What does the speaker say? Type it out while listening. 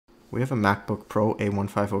We have a MacBook Pro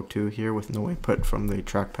A1502 here with no input from the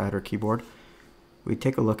trackpad or keyboard. We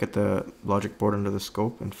take a look at the logic board under the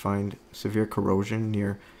scope and find severe corrosion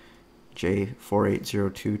near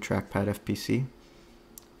J4802 trackpad FPC.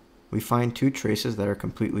 We find two traces that are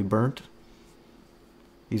completely burnt.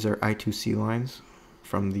 These are I2C lines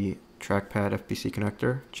from the trackpad FPC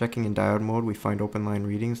connector. Checking in diode mode, we find open line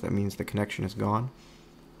readings. That means the connection is gone.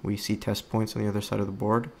 We see test points on the other side of the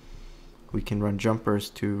board. We can run jumpers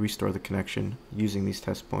to restore the connection using these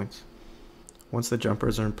test points. Once the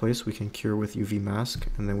jumpers are in place, we can cure with UV mask,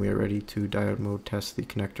 and then we are ready to diode mode test the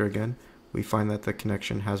connector again. We find that the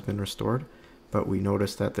connection has been restored, but we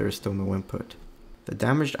notice that there is still no input. The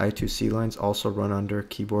damaged I2C lines also run under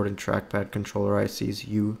keyboard and trackpad controller ICs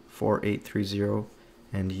U4830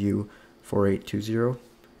 and U4820.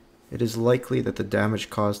 It is likely that the damage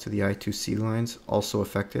caused to the I2C lines also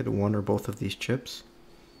affected one or both of these chips.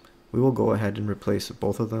 We will go ahead and replace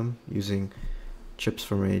both of them using chips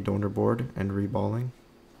from a donor board and reballing.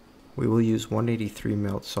 We will use 183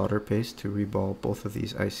 melt solder paste to reball both of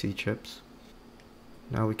these IC chips.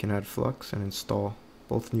 Now we can add flux and install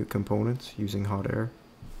both new components using hot air.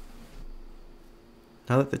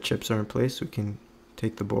 Now that the chips are in place, we can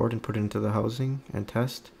take the board and put it into the housing and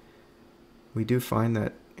test. We do find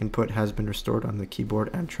that input has been restored on the keyboard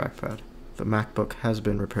and trackpad. The MacBook has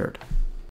been repaired.